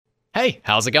Hey,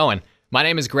 how's it going? My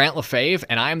name is Grant LaFave,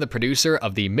 and I am the producer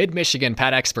of the Mid-Michigan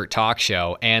Pet Expert Talk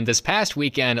Show. And this past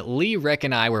weekend, Lee, Rick,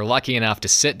 and I were lucky enough to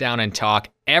sit down and talk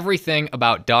everything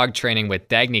about dog training with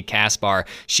Dagny Kaspar.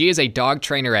 She is a dog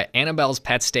trainer at Annabelle's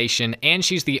Pet Station, and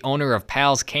she's the owner of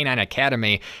Pal's Canine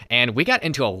Academy. And we got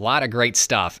into a lot of great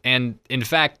stuff. And in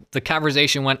fact, the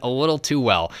conversation went a little too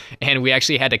well, and we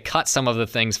actually had to cut some of the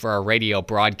things for our radio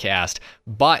broadcast.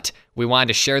 But we wanted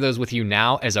to share those with you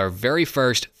now as our very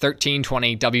first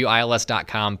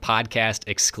 1320WILS.com podcast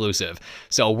exclusive.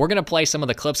 So we're going to play some of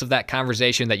the clips of that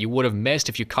conversation that you would have missed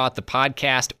if you caught the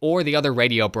podcast or the other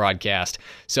radio broadcast.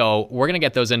 So we're going to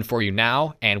get those in for you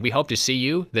now, and we hope to see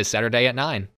you this Saturday at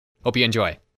 9. Hope you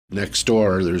enjoy. Next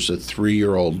door, there's a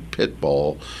 3-year-old pit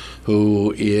bull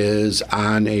who is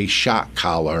on a shock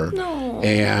collar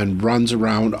and runs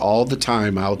around all the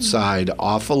time outside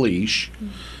off a leash.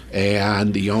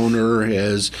 And the owner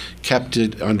has kept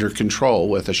it under control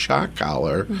with a shock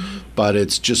collar, but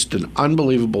it's just an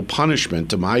unbelievable punishment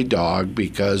to my dog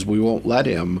because we won't let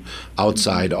him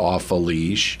outside off a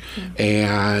leash,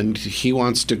 and he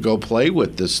wants to go play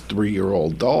with this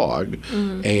 3-year-old dog,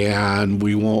 and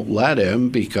we won't let him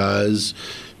because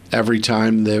every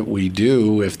time that we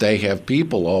do, if they have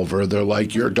people over, they're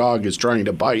like, your dog is trying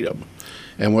to bite him.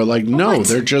 And we're like, no, what?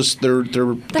 they're trying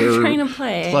to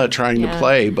play. Trying to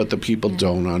play, but the people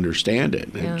don't understand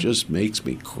it. It just makes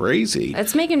me crazy.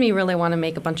 It's making me really want to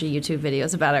make a bunch of YouTube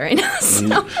videos about it right now.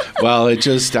 So. Well, I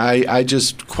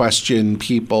just question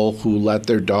people who let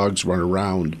their dogs run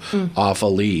around off a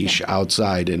leash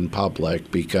outside in public,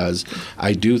 because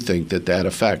I do think that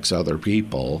affects other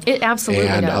people. It absolutely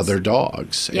and does. Other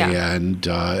dogs, and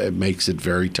it makes it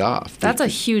very tough. That's a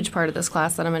huge part of this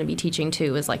class that I'm going to be teaching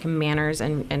too, is like manners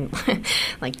and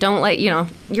like, don't let,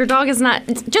 your dog is not,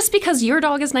 just because your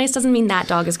dog is nice doesn't mean that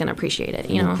dog is going to appreciate it,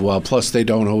 Well, plus they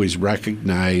don't always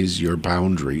recognize your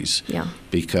boundaries. Yeah.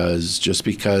 Because just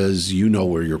because you know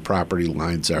where your property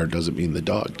lines are doesn't mean the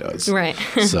dog does. Right.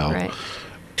 So. Right.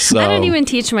 So, I don't even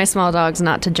teach my small dogs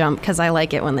not to jump because I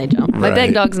like it when they jump. My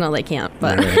big dogs know they can't.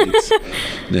 But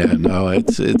Yeah, no,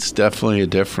 it's definitely a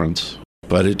difference.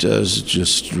 But it does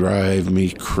just drive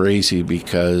me crazy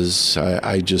because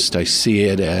I see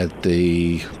it at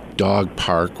the dog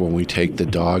park when we take the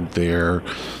dog there.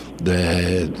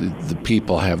 The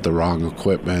people have the wrong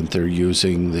equipment. They're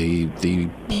using the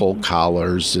pull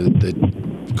collars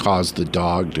that cause the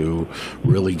dog to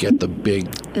really get the big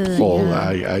pull.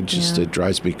 It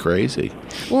drives me crazy.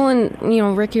 Well,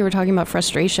 and Rick, you were talking about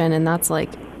frustration, and that's like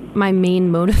my main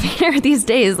motivator these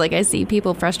days. Like, I see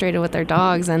people frustrated with their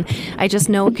dogs, and I just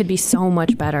know it could be so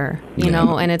much better, you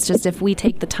know, and it's just, if we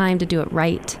take the time to do it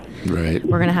right, we're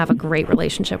going to have a great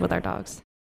relationship with our dogs.